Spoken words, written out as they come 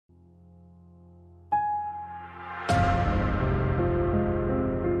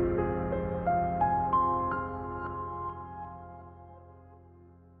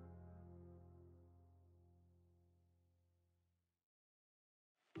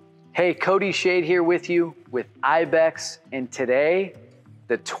Hey, Cody Shade here with you with Ibex, and today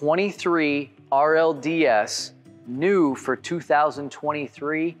the 23 RLDS, new for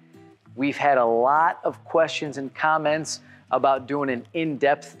 2023. We've had a lot of questions and comments about doing an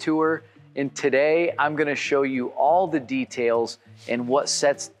in-depth tour, and today I'm gonna show you all the details and what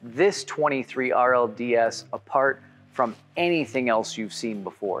sets this 23 RLDS apart from anything else you've seen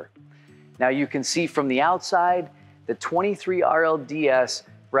before. Now you can see from the outside, the 23 RLDS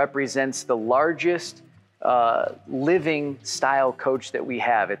represents the largest living style coach that we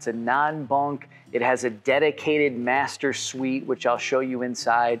have. It's a non-bunk. It has a dedicated master suite, which I'll show you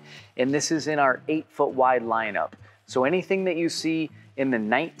inside. And this is in our 8-foot wide lineup. So anything that you see in the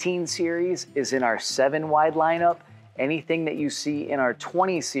 19 series is in our 7 wide lineup. Anything that you see in our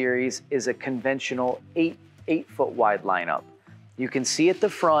 20 series is a conventional 8-foot wide lineup. You can see at the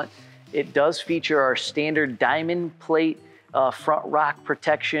front, it does feature our standard diamond plate front rock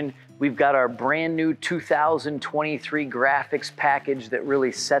protection. We've got our brand new 2023 graphics package that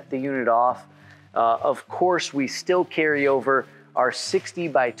really set the unit off. Of course, we still carry over our 60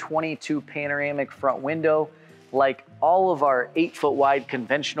 by 22 panoramic front window. Like all of our 8-foot wide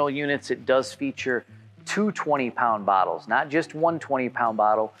conventional units, it does feature 2 20-pound bottles, not just one 20-pound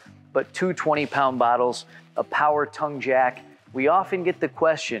bottle, but 2 20-pound bottles, a power tongue jack. We often get the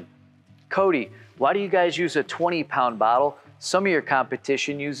question, Cody, why do you guys use a 20-pound bottle? Some of your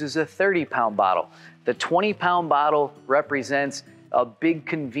competition uses a 30-pound bottle. The 20-pound bottle represents a big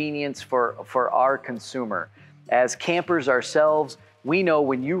convenience for our consumer. As campers ourselves, we know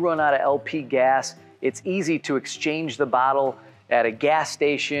when you run out of LP gas, it's easy to exchange the bottle at a gas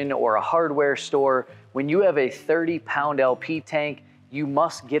station or a hardware store. When you have a 30-pound LP tank, you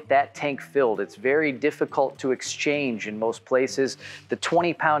must get that tank filled. It's very difficult to exchange in most places. The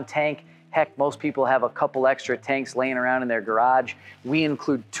 20-pound tank, heck, most people have a couple extra tanks laying around in their garage. We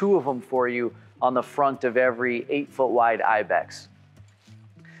include 2 of them for you on the front of every 8-foot wide Ibex.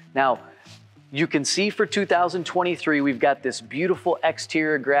 Now, you can see for 2023, we've got this beautiful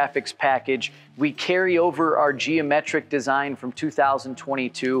exterior graphics package. We carry over our geometric design from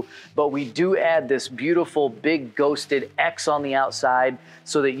 2022, but we do add this beautiful big ghosted X on the outside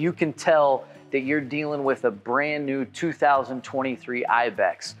so that you can tell that you're dealing with a brand new 2023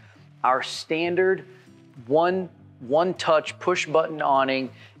 Ibex. Our standard one-touch push button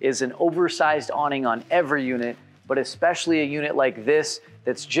awning is an oversized awning on every unit, but especially a unit like this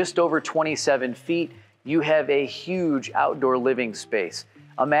that's just over 27 feet, you have a huge outdoor living space.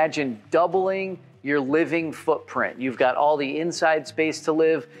 Imagine doubling your living footprint. You've got all the inside space to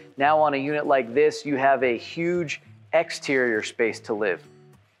live. Now on a unit like this, you have a huge exterior space to live.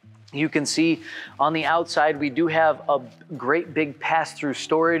 You can see on the outside, we do have a great big pass-through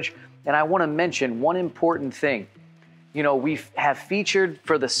storage. And I want to mention one important thing. You know, we have featured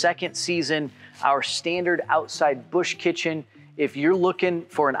for the 2nd season our standard outside bush kitchen. If you're looking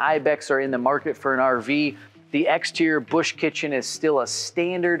for an Ibex or in the market for an RV, the exterior bush kitchen is still a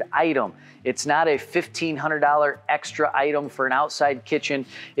standard item. It's not a $1,500 extra item for an outside kitchen.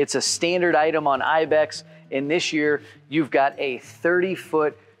 It's a standard item on Ibex. And this year, you've got a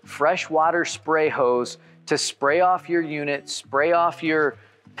 30-foot freshwater spray hose to spray off your unit, spray off your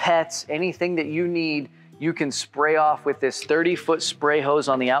pets, anything that you need, you can spray off with this 30-foot spray hose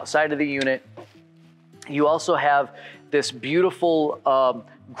on the outside of the unit. You also have this beautiful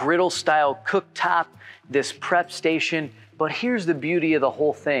griddle style cooktop, this prep station, but here's the beauty of the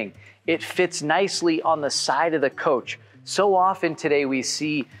whole thing. It fits nicely on the side of the coach. So often today we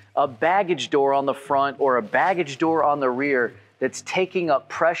see a baggage door on the front or a baggage door on the rear that's taking up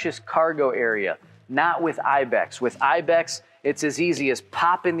precious cargo area. Not with Ibex. With Ibex, it's as easy as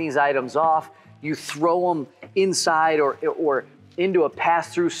popping these items off. You throw them inside or into a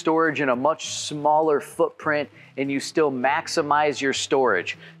pass-through storage in a much smaller footprint, and you still maximize your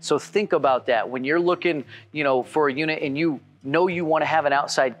storage. So think about that. When you're looking, you know, for a unit and you know you want to have an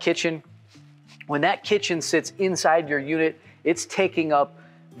outside kitchen, when that kitchen sits inside your unit, it's taking up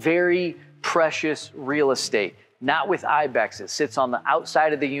very precious real estate. Not with Ibex. It sits on the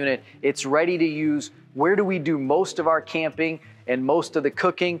outside of the unit. It's ready to use. Where do we do most of our camping and most of the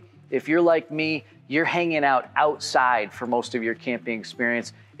cooking? If you're like me, you're hanging out outside for most of your camping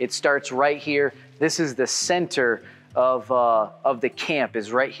experience. It starts right here. This is the center of the camp,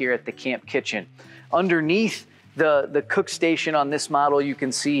 is right here at the camp kitchen. Underneath the cook station on this model, you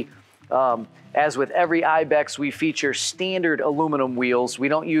can see, as with every Ibex, we feature standard aluminum wheels. We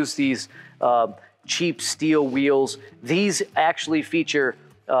don't use these cheap steel wheels. These actually feature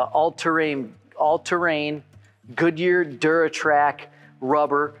all-terrain Goodyear DuraTrack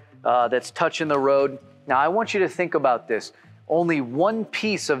rubber that's touching the road. Now I want you to think about this. Only one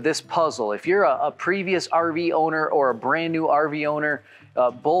piece of this puzzle, if you're a previous RV owner or a brand new RV owner,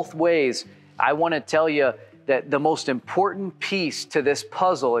 both ways, I want to tell you that the most important piece to this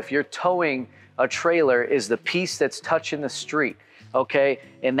puzzle, if you're towing a trailer, is the piece that's touching the street, okay?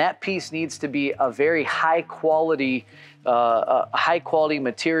 And that piece needs to be a very high quality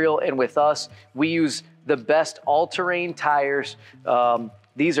material. And with us, we use the best all-terrain tires.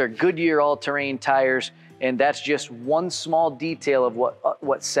 These are Goodyear all-terrain tires. And that's just one small detail of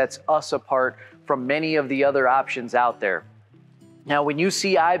what sets us apart from many of the other options out there. Now, when you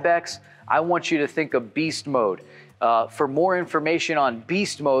see Ibex, I want you to think of beast mode. For more information on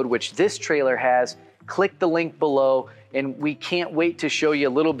beast mode, which this trailer has, click the link below, and we can't wait to show you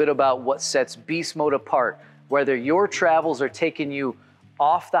a little bit about what sets beast mode apart. Whether your travels are taking you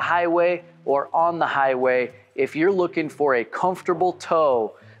off the highway or on the highway, if you're looking for a comfortable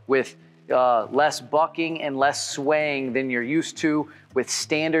tow with less bucking and less swaying than you're used to with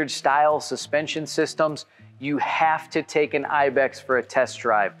standard style suspension systems, you have to take an Ibex for a test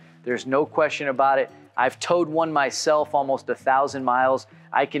drive. There's no question about it. I've towed one myself almost 1,000 miles.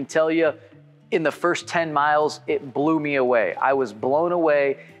 I can tell you in the first 10 miles, it blew me away. I was blown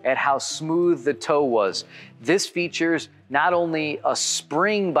away at how smooth the tow was. This features not only a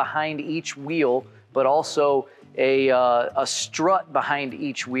spring behind each wheel, but also a strut behind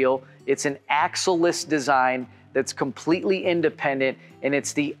each wheel. It's an axle-less design that's completely independent, and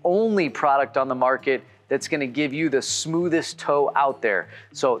it's the only product on the market that's gonna give you the smoothest tow out there.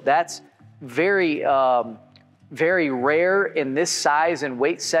 So that's very, very rare in this size and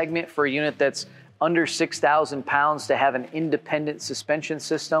weight segment for a unit that's under 6,000 pounds to have an independent suspension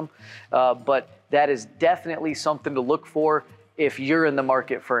system. But that is definitely something to look for if you're in the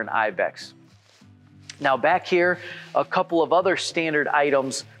market for an Ibex. Now back here, a couple of other standard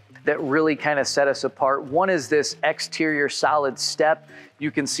items that really kind of set us apart. One is this exterior solid step.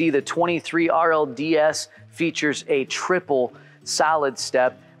 You can see the 23 RLDS features a triple solid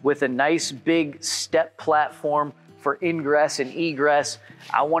step with a nice big step platform for ingress and egress.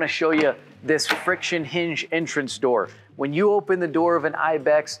 I want to show you this friction hinge entrance door. When you open the door of an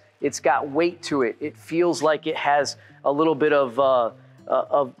Ibex, it's got weight to it. It feels like it has a little bit of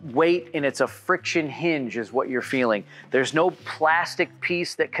weight, and it's a friction hinge is what you're feeling. There's no plastic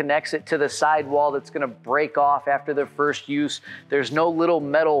piece that connects it to the sidewall that's gonna break off after the first use. There's no little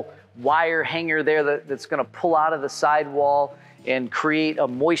metal wire hanger there that's gonna pull out of the sidewall and create a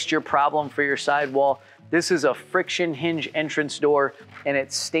moisture problem for your sidewall. This is a friction hinge entrance door, and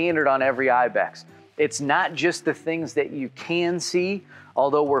it's standard on every Ibex. It's not just the things that you can see,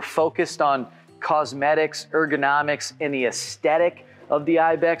 although we're focused on cosmetics, ergonomics, and the aesthetic of the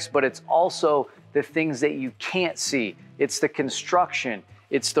Ibex, but it's also the things that you can't see. It's the construction,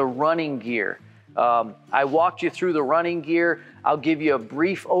 it's the running gear. I walked you through the running gear. I'll give you a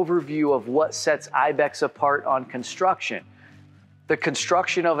brief overview of what sets Ibex apart on construction. The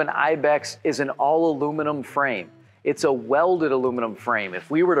construction of an Ibex is an all aluminum frame. It's a welded aluminum frame.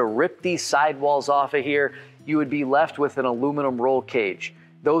 If we were to rip these sidewalls off of here, you would be left with an aluminum roll cage.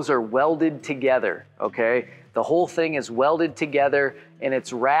 Those are welded together, okay? The whole thing is welded together, and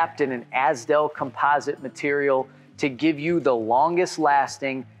it's wrapped in an Asdel composite material to give you the longest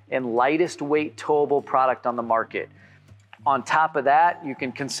lasting and lightest weight towable product on the market. On top of that, you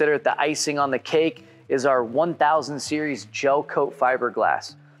can consider it the icing on the cake is our 1000 series gel coat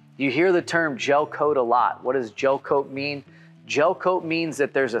fiberglass. You hear the term gel coat a lot. What does gel coat mean? Gel coat means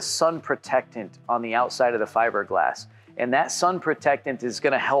that there's a sun protectant on the outside of the fiberglass, and that sun protectant is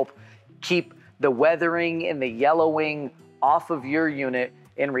gonna help keep the weathering and the yellowing off of your unit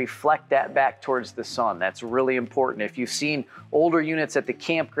and reflect that back towards the sun. That's really important. If you've seen older units at the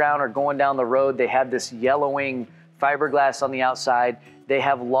campground or going down the road, they have this yellowing fiberglass on the outside. They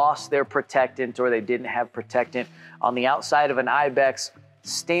have lost their protectant, or they didn't have protectant. On the outside of an Ibex,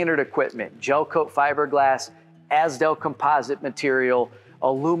 standard equipment, gel coat fiberglass, Asdel composite material,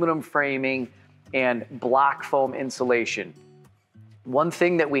 aluminum framing, and block foam insulation. One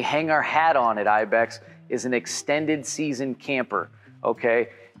thing that we hang our hat on at Ibex is an extended season camper, okay?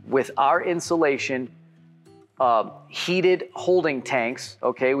 With our insulation, heated holding tanks,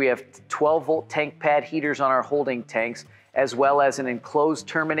 okay? We have 12-volt tank pad heaters on our holding tanks, as well as an enclosed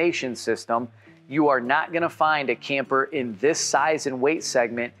termination system. You are not gonna find a camper in this size and weight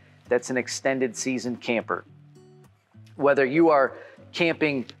segment that's an extended season camper. Whether you are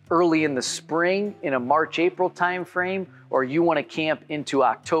camping early in the spring in a March-April timeframe, or you want to camp into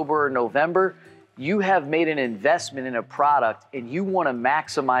October or November, you have made an investment in a product and you want to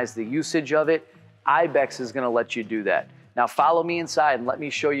maximize the usage of it, Ibex is going to let you do that. Now follow me inside and let me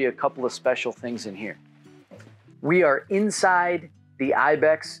show you a couple of special things in here. We are inside the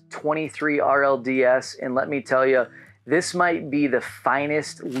Ibex 23 RLDS, and let me tell you, this might be the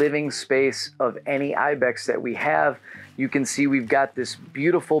finest living space of any Ibex that we have. You can see we've got this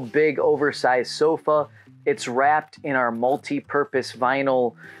beautiful big oversized sofa. It's wrapped in our multi-purpose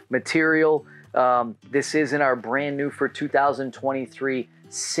vinyl material. This is in our brand new for 2023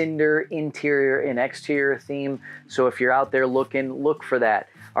 Cinder interior and exterior theme. So if you're out there looking, look for that.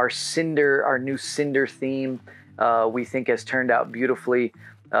 Our new Cinder theme, we think has turned out beautifully.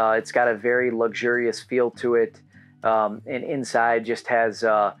 It's got a very luxurious feel to it. And inside just has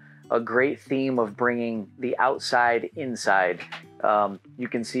a great theme of bringing the outside inside. You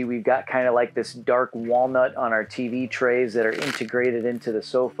can see we've got kind of like this dark walnut on our TV trays that are integrated into the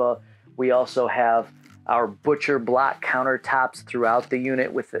sofa. We also have our butcher block countertops throughout the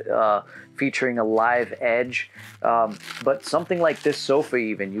unit with featuring a live edge. But something like this sofa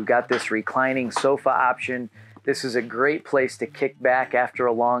even, you've got this reclining sofa option. This is a great place to kick back after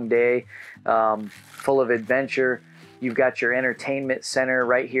a long day full of adventure. You've got your entertainment center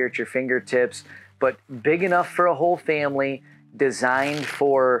right here at your fingertips, but big enough for a whole family, designed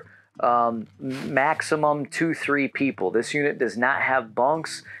for maximum 2-3 people. This unit does not have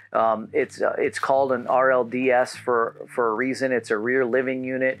bunks. It's called an RLDS for a reason. It's a rear living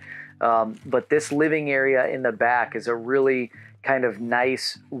unit, but this living area in the back is a really kind of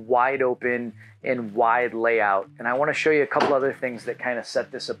nice, wide open and wide layout. And I want to show you a couple other things that kind of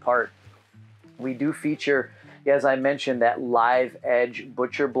set this apart. We do feature, as I mentioned, that live edge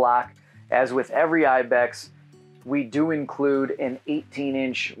butcher block. As with every Ibex, we do include an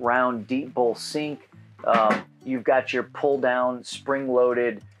 18-inch round deep bowl sink. You've got your pull-down,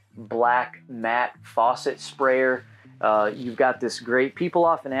 spring-loaded black matte faucet sprayer. You've got this great, people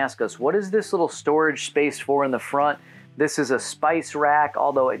often ask us, what is this little storage space for in the front? This is a spice rack,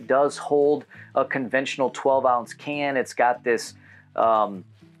 although it does hold a conventional 12-ounce can. It's got this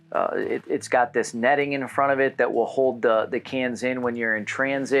it's got this netting in front of it that will hold the cans in when you're in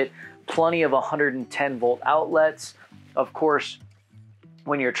transit. Plenty of 110-volt outlets. Of course,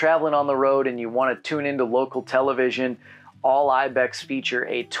 when you're traveling on the road and you want to tune into local television, all Ibex feature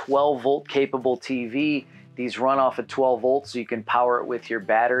a 12-volt capable TV. These run off of 12 volts, so you can power it with your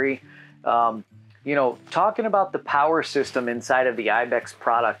battery. You know, talking about the power system inside of the Ibex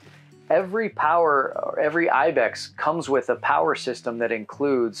product, every Ibex comes with a power system that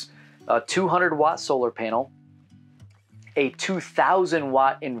includes a 200-watt solar panel, a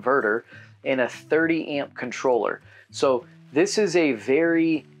 2,000-watt inverter, and a 30-amp controller. So this is a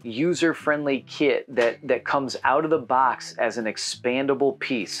very user-friendly kit that comes out of the box as an expandable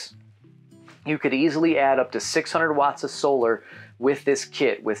piece. You could easily add up to 600 watts of solar with this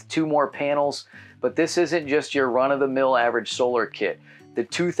kit with 2 more panels, but this isn't just your run-of-the-mill average solar kit. The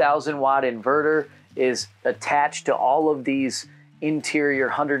 2,000-watt inverter is attached to all of these interior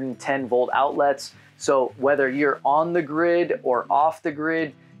 110-volt outlets. So whether you're on the grid or off the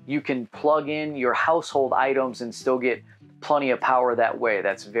grid, you can plug in your household items and still get plenty of power that way.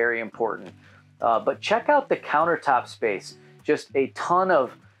 That's very important. But check out the countertop space. Just a ton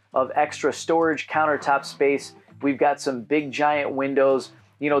of extra storage countertop space. We've got some big giant windows.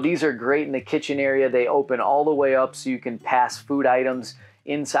 You know, these are great in the kitchen area. They open all the way up so you can pass food items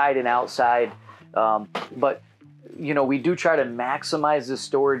inside and outside. But, you know, we do try to maximize the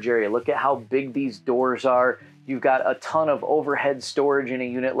storage area. Look at how big these doors are. You've got a ton of overhead storage in a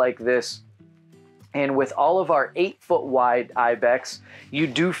unit like this. And with all of our 8-foot wide Ibex, you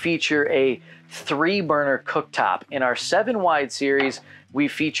do feature a 3-burner cooktop. In our 7-wide series, we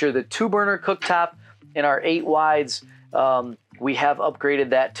feature the 2-burner cooktop. In our 8 wides, we have upgraded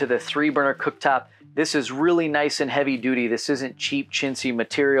that to the 3-burner cooktop. This is really nice and heavy duty. This isn't cheap, chintzy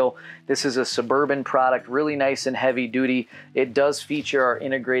material. This is a Suburban product, really nice and heavy duty. It does feature our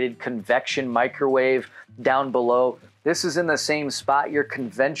integrated convection microwave down below. This is in the same spot your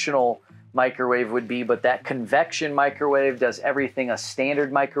conventional microwave would be, but that convection microwave does everything a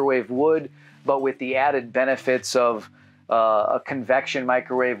standard microwave would, but with the added benefits of a convection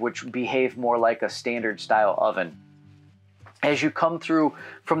microwave, which behave more like a standard style oven. As you come through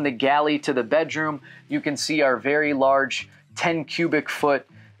from the galley to the bedroom, you can see our very large 10 cubic foot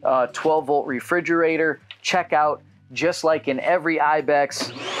 12-volt refrigerator. Check out, just like in every Ibex,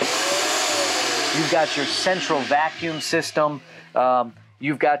 you've got your central vacuum system.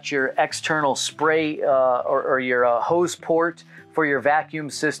 You've got your external spray or your hose port for your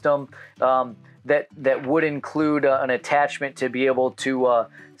vacuum system that would include an attachment to be able to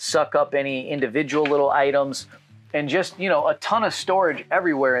suck up any individual little items. And just, you know, a ton of storage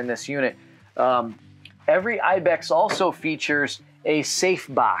everywhere in this unit. Every Ibex also features a safe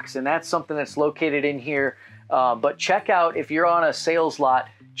box, and that's something that's located in here But check out, if you're on a sales lot,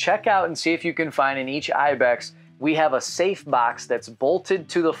 check out and see if you can find in each Ibex, we have a safe box that's bolted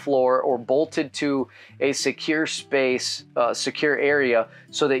to the floor or bolted to a secure space, secure area,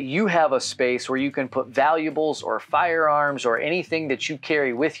 so that you have a space where you can put valuables or firearms or anything that you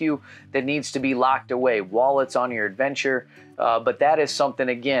carry with you that needs to be locked away, wallets on your adventure. But that is something,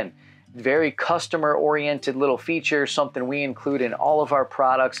 again, very customer-oriented little feature, something we include in all of our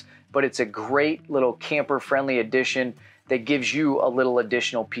products, but it's a great little camper-friendly addition that gives you a little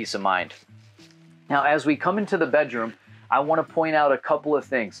additional peace of mind. Now, as we come into the bedroom, I want to point out a couple of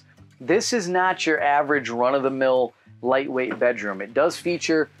things. This is not your average run-of-the-mill lightweight bedroom. It does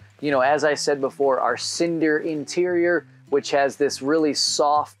feature, you know, as I said before, our cinder interior, which has this really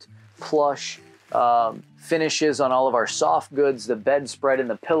soft, plush finishes on all of our soft goods, the bedspread and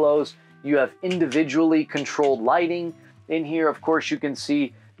the pillows. You have individually controlled lighting in here. Of course, you can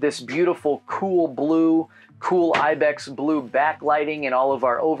see this beautiful cool Ibex blue backlighting in all of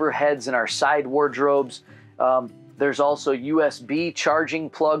our overheads and our side wardrobes. There's also USB charging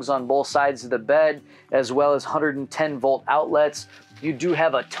plugs on both sides of the bed, as well as 110 volt outlets. You do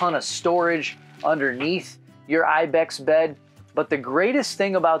have a ton of storage underneath your Ibex bed, but the greatest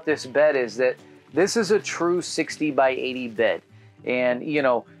thing about this bed is that this is a true 60 by 80 bed. And you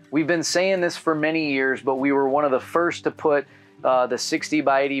know, we've been saying this for many years, but we were one of the first to put the 60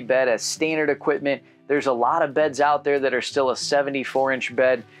 by 80 bed as standard equipment. There's a lot of beds out there that are still a 74-inch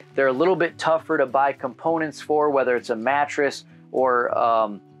bed. They're a little bit tougher to buy components for, whether it's a mattress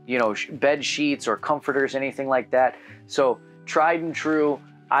or you know, bed sheets or comforters, anything like that. So tried and true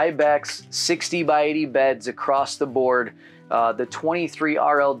Ibex 60 by 80 beds across the board. The 23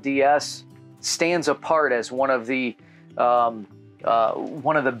 RLDS stands apart as one of the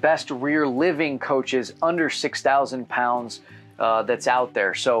best rear living coaches under 6,000 pounds that's out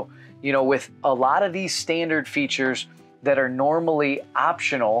there. So, you know, with a lot of these standard features that are normally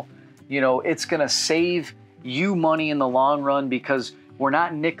optional, you know, it's gonna save you money in the long run, because we're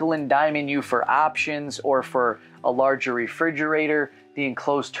not nickel and diming you for options or for a larger refrigerator, the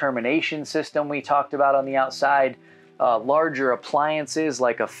enclosed termination system we talked about on the outside, larger appliances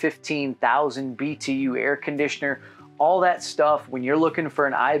like a 15,000 BTU air conditioner. All that stuff, when you're looking for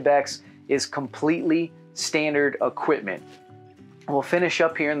an Ibex, is completely standard equipment. We'll finish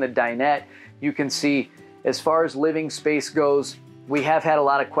up here in the dinette. You can see, as far as living space goes, we have had a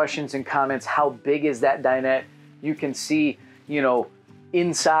lot of questions and comments. How big is that dinette? You can see, you know,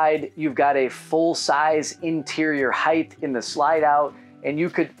 inside you've got a full-size interior height in the slide out, and you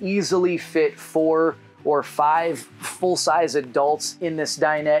could easily fit 4 or 5 full-size adults in this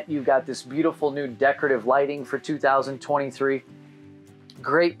dinette. You've got this beautiful new decorative lighting for 2023.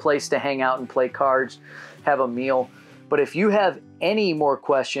 Great place to hang out and play cards, have a meal. But if you have any more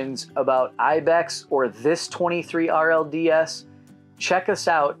questions about Ibex or this 23 RLDS, check us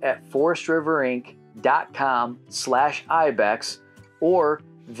out at forestriverinc.com/Ibex or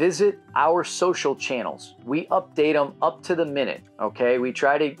visit our social channels. We update them up to the minute, okay? We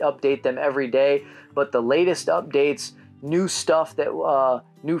try to update them every day, but the latest updates, new stuff that,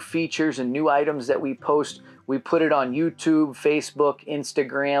 new features and new items that we post, we put it on YouTube, Facebook,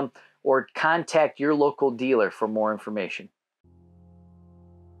 Instagram, or contact your local dealer for more information.